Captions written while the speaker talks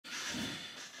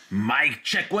Mic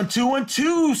check 1 2 1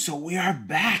 2. So we are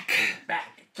back.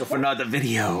 For another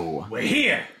video. We're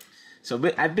here. So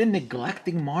I've been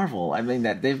neglecting Marvel. I mean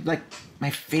that they've like my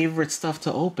favorite stuff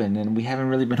to open, and we haven't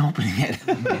really been opening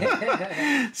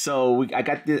it. So I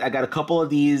got a couple of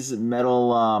these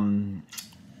metal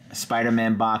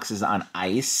Spider-Man boxes on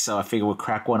ice. So I figure we'll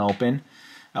crack one open.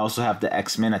 I also have the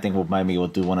X-Men. I think we'll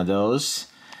do one of those.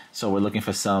 So we're looking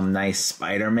for some nice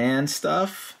Spider-Man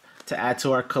stuff to add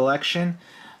to our collection.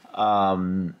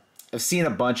 I've seen a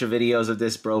bunch of videos of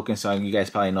this broken, so you guys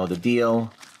probably know the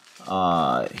deal.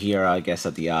 Here, I guess,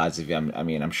 at the odds,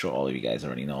 I'm sure all of you guys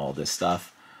already know all this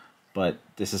stuff. But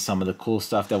this is some of the cool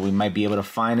stuff that we might be able to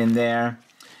find in there.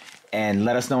 And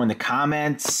let us know in the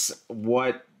comments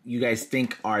what you guys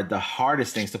think are the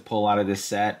hardest things to pull out of this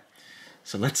set.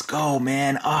 So let's go,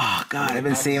 man. Oh, God, I've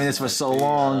been saving this for so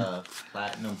long.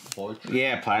 Platinum portrait.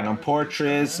 Yeah, platinum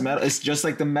portraits. Metal. It's just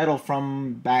like the metal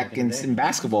from back in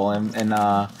basketball and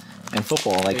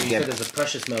football. Like you said there's a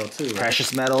precious metal too, right?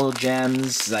 Precious metal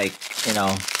gems, like, you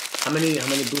know. How many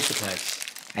booster packs?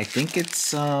 I think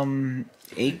it's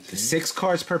 6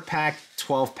 cards per pack,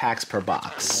 12 packs per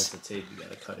box. That's the tape. You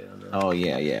gotta cut it on the. Oh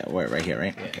yeah. Right here,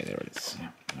 right? Yeah. Okay, there it is. Yeah.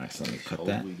 All right, so let me cut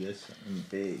that. We get something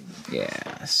big.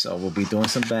 Yeah, so we'll be doing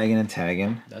some bagging and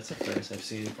tagging. That's the first I've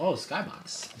seen. Oh,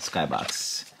 Skybox.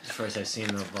 Skybox. The first I've seen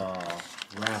of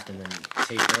wrapped and then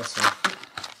taped also.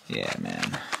 Yeah,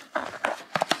 man.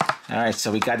 All right,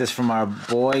 so we got this from our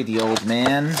boy, the old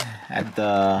man, at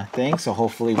the thing. So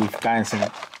hopefully we've gotten some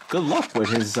good luck with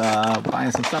his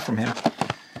buying some stuff from him.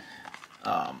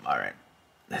 All right,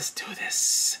 let's do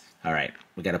this. All right,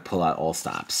 we got to pull out all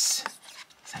stops.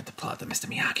 It's time to pull out the Mr.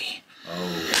 Miyagi. Oh,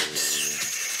 that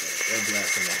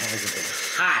blast in the hands have been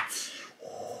hot.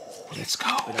 Let's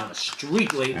go. Been on the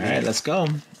street lately. All right, let's go.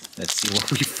 Let's see what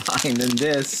we find in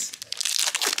this.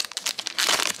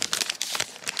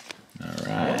 All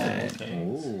right.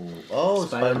 Oh,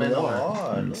 Spider-Man Noir.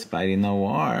 Spidey Noir.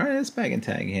 All right, let's bag and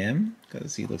tag him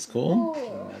because he looks cool.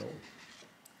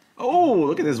 Oh,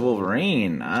 look at this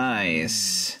Wolverine.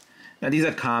 Nice. Now, these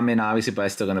are common, obviously, but I'm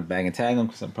still going to bag and tag them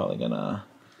because I'm probably going to...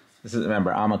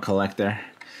 Remember, I'm a collector.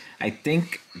 I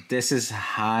think this is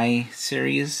high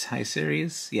series.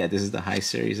 Yeah, this is the high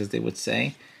series, as they would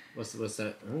say. What's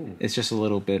that? Ooh. It's just a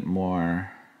little bit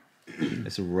more...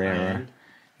 It's rarer.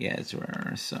 Yeah, it's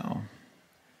rarer, so...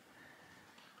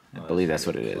 I believe that's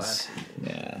what it is.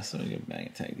 Yeah, so we can bag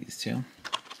and tag these two.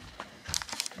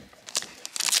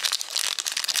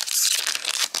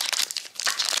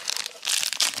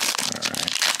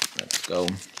 Alright, let's go.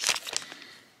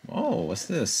 Oh, what's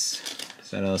this?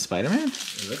 Is that a Spider-Man?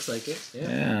 It looks like it, yeah.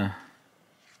 Yeah.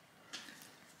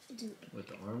 With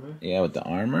the armor? Yeah, with the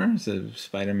armor. Is it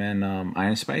Spider-Man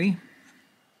Iron Spidey?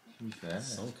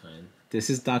 Some kind. This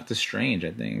is Doctor Strange,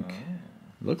 I think.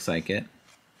 Looks like it.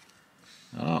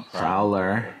 Oh,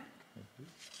 Prowler.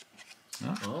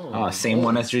 Oh, same gold.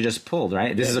 one as you just pulled,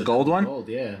 right? This is a gold one? Gold,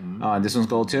 yeah. Oh, and this one's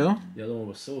gold too? The other one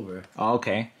was silver. Oh,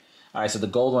 okay. All right, so the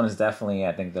gold one is definitely,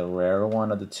 I think, the rarer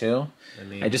one of the two.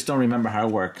 I just don't remember how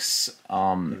it works.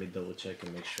 Let me double check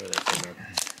and make sure that they're not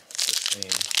the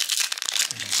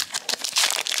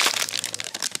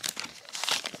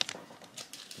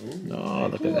same. Oh,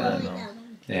 look at that.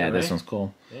 Yeah, this one's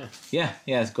cool. Yeah,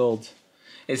 it's gold.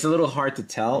 It's a little hard to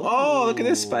tell. Oh, look at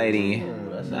this Spidey.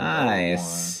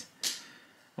 Nice.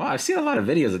 Wow, I've seen a lot of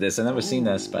videos of this. I've never seen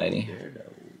that Spidey.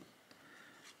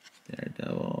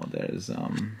 Daredevil. There's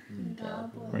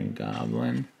Green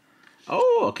Goblin.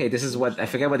 Oh, okay. This is what I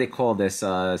forget what they call this. It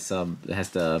has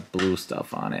the blue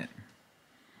stuff on it.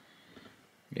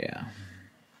 Yeah.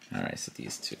 All right. So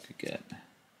these two could get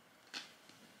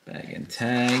bag and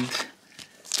tagged.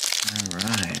 All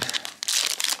right.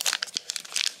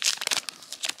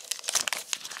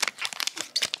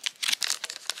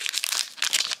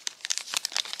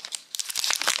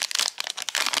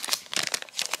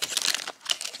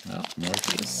 Oh,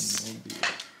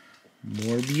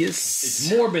 Morbius.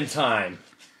 It's Morbin time.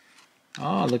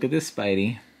 Oh, look at this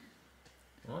Spidey.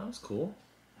 Oh, that was cool.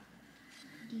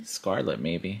 Scarlet,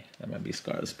 maybe. That might be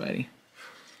Scarlet Spidey.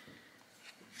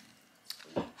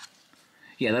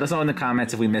 Yeah, let us know in the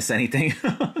comments if we miss anything.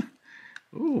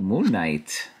 Ooh, Moon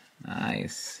Knight.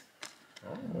 Nice.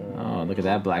 Oh, look at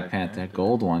that Black Panther.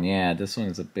 Gold one. Yeah, this one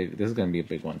is a big... This is going to be a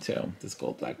big one, too. This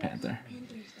gold Black Panther.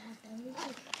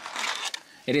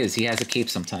 It is. He has a cape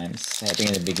sometimes. I think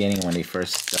in the beginning when they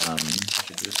first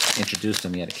introduced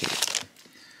him, he had a cape.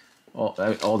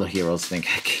 All the heroes think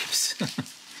had capes.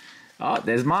 Oh,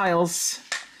 there's Miles.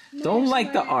 Don't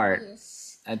like the art.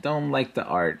 I don't like the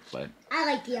art, but... I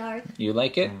like the art. You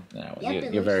like it? No,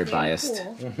 Yep, you're very biased.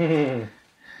 Cool.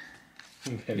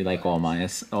 You like all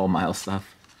Miles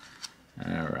stuff.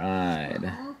 All right.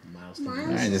 Miles. All right,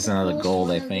 this is another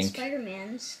gold, I think.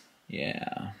 Spider-Man's.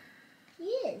 Yeah. He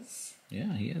is.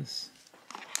 Yeah, he is.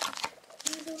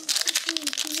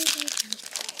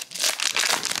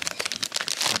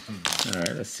 All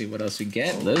right, let's see what else we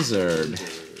get. Lizard.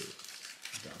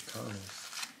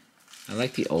 I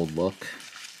like the old look.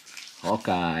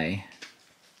 Hawkeye.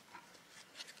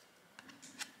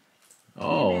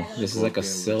 Oh, this is like a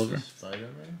silver.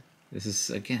 Spiderman. This is,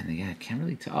 again, yeah, I can't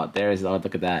really tell. Oh, there is, oh,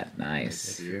 look at that.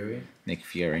 Nice. Nick Fury. Nick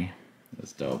Fury.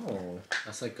 That's dope. Oh,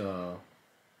 that's like a.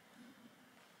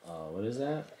 What is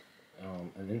that?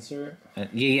 An insert.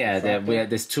 Yeah,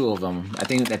 there's two of them. I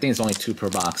think it's only 2 per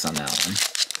box on that one.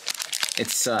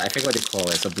 It's I forget what they call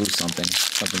it. It's a blue something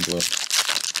blue.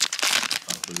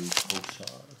 A blue coat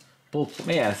shot. Blue,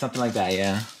 yeah, something like that.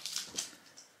 Yeah.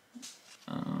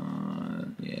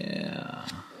 Yeah.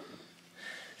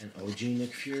 An OG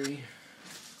Nick Fury.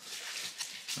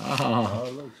 Oh, Oh,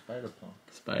 look, Spider-Punk.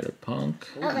 Spider-Punk.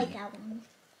 I like that one.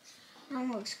 That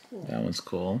one looks cool. That one's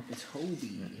cool. It's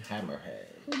Hobie. Hammerhead.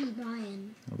 Kobe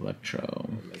Bryant. Electro.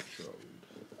 Electrode.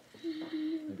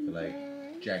 Like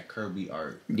Jack Kirby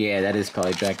art. Yeah, that is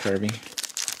probably Jack Kirby.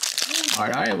 All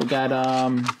right, we got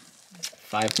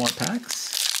 5 more packs.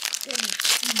 I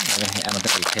don't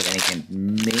think we've hit anything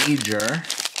major.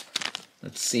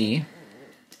 Let's see. It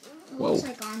Whoa. looks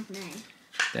like Aunt May.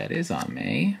 That is on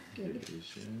May.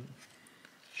 Edition.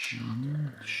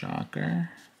 Shocker. Shocker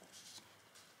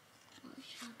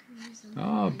is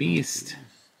Oh, Beast.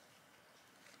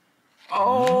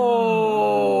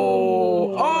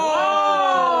 Oh!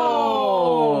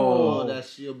 Oh,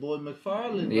 that's your boy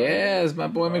McFarlane. Right? Yes, my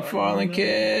boy McFarlane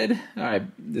kid. All right,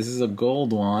 this is a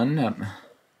gold one.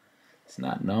 It's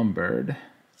not numbered,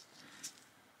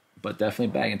 but definitely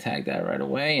bag and tag that right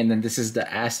away. And then this is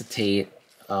the acetate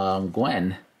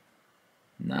Gwen.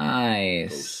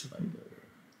 Nice.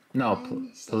 No,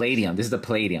 Palladium. This is the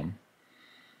Palladium.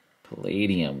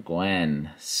 Palladium Gwen.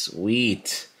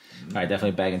 Sweet. All right,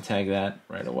 definitely bag and tag that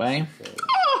right away.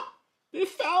 Oh, it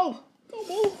fell. Don't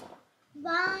move.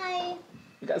 Bye.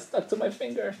 It got stuck to my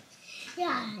finger.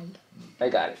 Yeah. I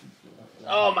got it.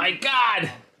 Oh my God.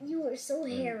 You were so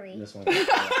hairy. This one.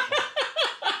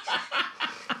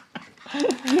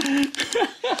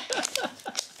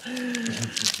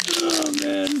 Oh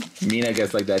man. Mina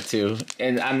gets like that too.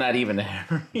 And I'm not even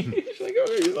hairy. She's like,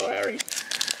 oh, you're so hairy.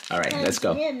 All right, let's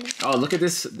go. Oh, look at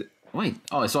this. Wait.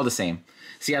 Oh, it's all the same.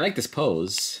 See, I like this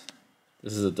pose.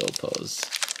 This is a dope pose.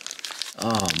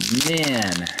 Oh,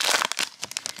 man.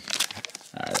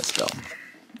 All right, let's go.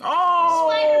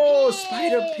 Oh,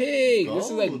 Spider Pig. This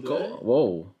is like gold.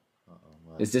 Whoa.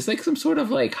 Is this like some sort of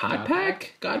like hot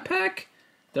pack? God pack?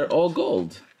 They're all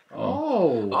gold.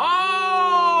 Oh.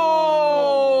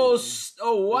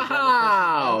 Oh,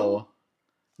 wow.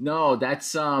 No,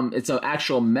 that's it's an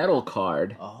actual metal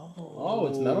card. Oh,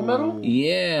 it's metal?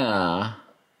 Yeah.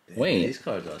 Damn, Wait. these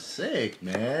cards are sick,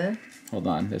 man. Hold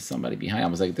on, there's somebody behind. I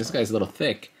was like, this guy's a little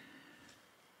thick.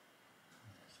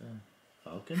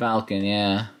 Falcon? Falcon,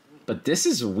 yeah. But this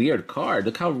is a weird card.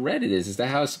 Look how red it is. Is that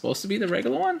how it's supposed to be, the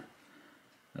regular one?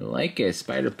 I like it.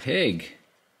 Spider Pig.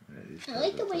 I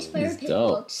like the way Spider He's Pig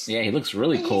dope. looks. Yeah, he looks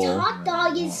really And cool. his hot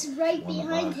dog is right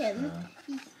behind him.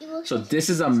 It looks So like this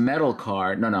is a metal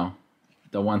card. No.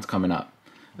 The one's coming up.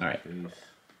 All right.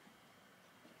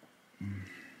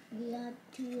 we got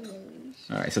 2 of those.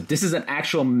 All right, so this is an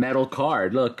actual metal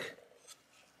card. Look.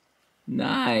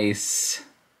 Nice.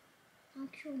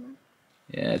 Actual one.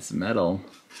 Yeah, it's metal.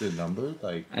 Is it numbered?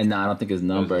 Like, And no, I don't think it's does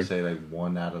it numbered. say like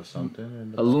 1 out of something?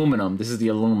 In the Aluminum. This is the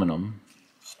aluminum.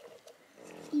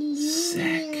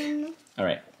 Sick. Illumin- All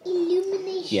right.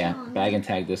 Illumination. Yeah, bag and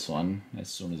tag this one as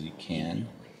soon as you can.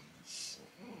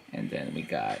 And then we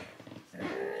got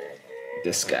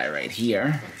this guy right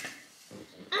here.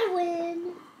 I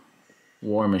win.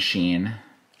 War Machine.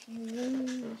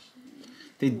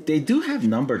 They do have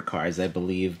numbered cards, I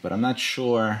believe, but I'm not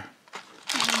sure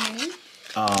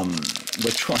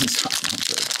which ones are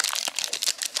numbered.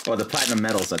 Oh, the platinum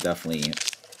medals are definitely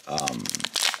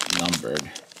numbered.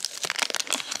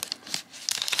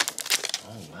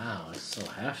 Oh, wow. It's so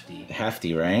hefty.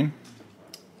 Hefty, right?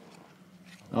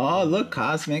 Oh, look,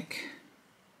 Cosmic.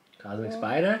 Cosmic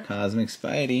Spider? Cosmic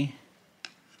Spidey.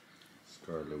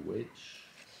 Scarlet Witch.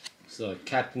 So,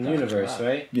 Captain Universe,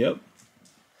 right? Yep.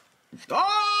 Oh!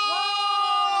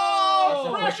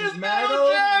 Precious metal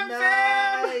gem,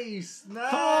 fam! Nice!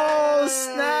 Oh,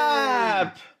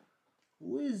 snap!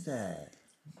 Who is that?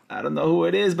 I don't know who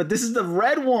it is, but this is the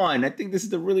red one. I think this is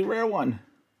the really rare one.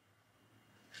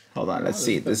 Hold on, let's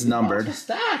see. This is numbered. Box is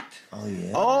stacked. Oh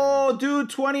yeah. Oh, dude,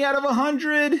 20 out of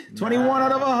 100. 21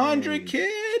 out of 100,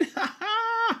 kid.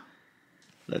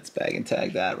 Let's bag and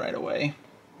tag that right away.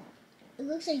 It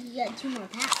looks like you got 2 more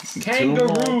packs. Kangaroo.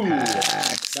 2 more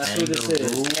packs. That's what this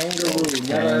is. Kangaroo.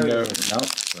 Never heard of it.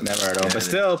 Nope, never heard of it. But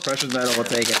still, precious metal, we'll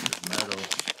take it. Metal.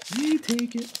 You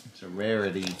take it. It's a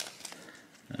rarity.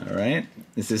 All right.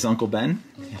 Is this Uncle Ben?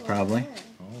 Probably.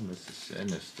 Oh, Mr.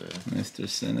 Sinister. Mr.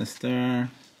 Sinister.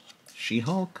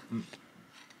 She-Hulk.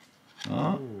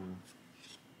 Oh,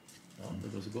 Oh,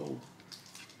 there was gold.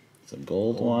 it's a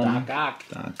gold Oh, one. Doc Ock.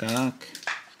 Doc Ock.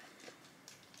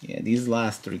 Yeah, these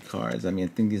last 3 cards, I mean, I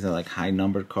think these are like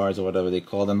high-numbered cards or whatever they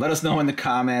call them. Let us know in the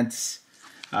comments.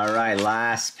 All right,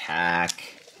 last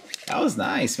pack. That was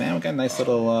nice, man. We got nice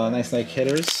little, nice like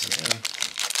hitters. Yeah.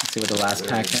 Let's see what the last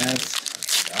pack has.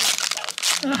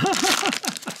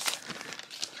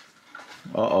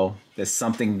 Uh-oh. There's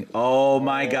something. Oh,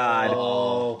 my God.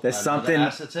 Oh, There's something.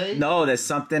 acetate? No, there's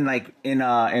something like in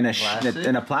a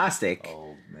Plastic? plastic.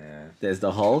 Oh man. There's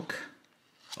the Hulk.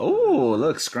 Oh,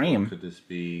 look, Scream. Could this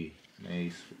be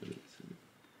Mace?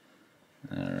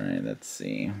 All right, let's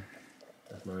see.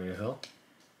 That's Maria Hill.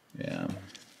 Yeah.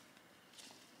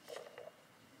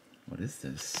 What is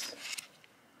this?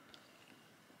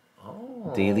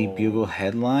 Oh. Daily Bugle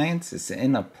headlines. It's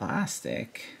in a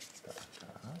plastic.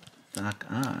 Doc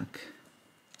Ock.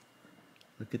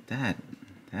 Look at that.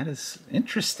 That is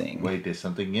interesting. Wait, there's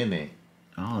something in it.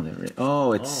 Oh, there is.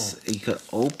 Oh, it's you could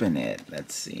open it.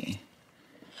 Let's see.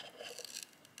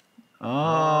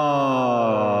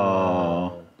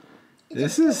 Oh,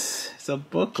 it's a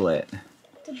booklet.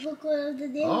 The booklet of the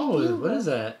Daily Oh, Bugle. what is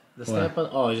that? The stamp on.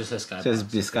 Oh, it just says Skybox. It says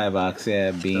the Skybox,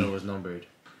 yeah, B. It was numbered.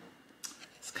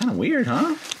 It's kind of weird,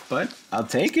 huh? But I'll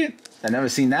take it. I've never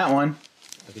seen that one.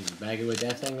 I can just bag it with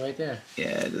that thing right there.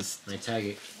 Yeah, just I tag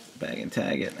it. bag and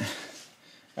tag it.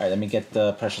 All right, let me get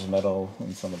the precious metal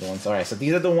and some of the ones. All right, so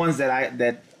these are the ones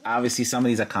that obviously some of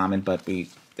these are common, but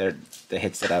they're the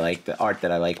hits that I like, the art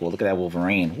that I like. Well, look at that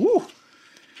Wolverine. Woo!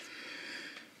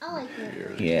 I like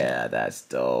Wolverine. Yeah, that's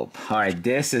dope. All right,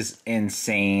 this is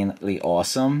insanely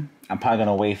awesome. I'm probably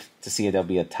gonna wait to see if there'll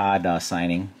be a Todd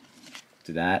signing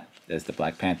to that. There's the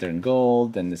Black Panther in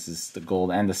gold, and this is the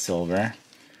gold and the silver.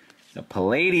 The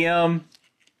Palladium,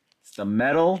 it's the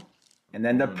metal, and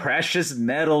then the precious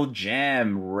metal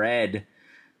gem red.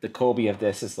 The Kobe of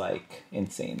this is like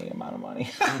insanely amount of money.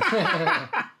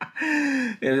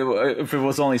 If it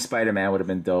was only Spiderman, it would have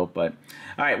been dope. But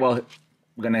all right, well,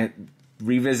 we're gonna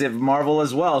revisit Marvel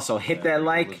as well. So hit that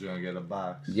like. We're gonna get a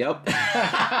box. Yep.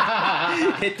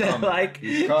 Hit that like.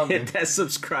 He's coming. Hit that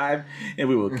subscribe, and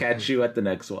we will catch you at the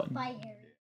next one. Bye, Harry.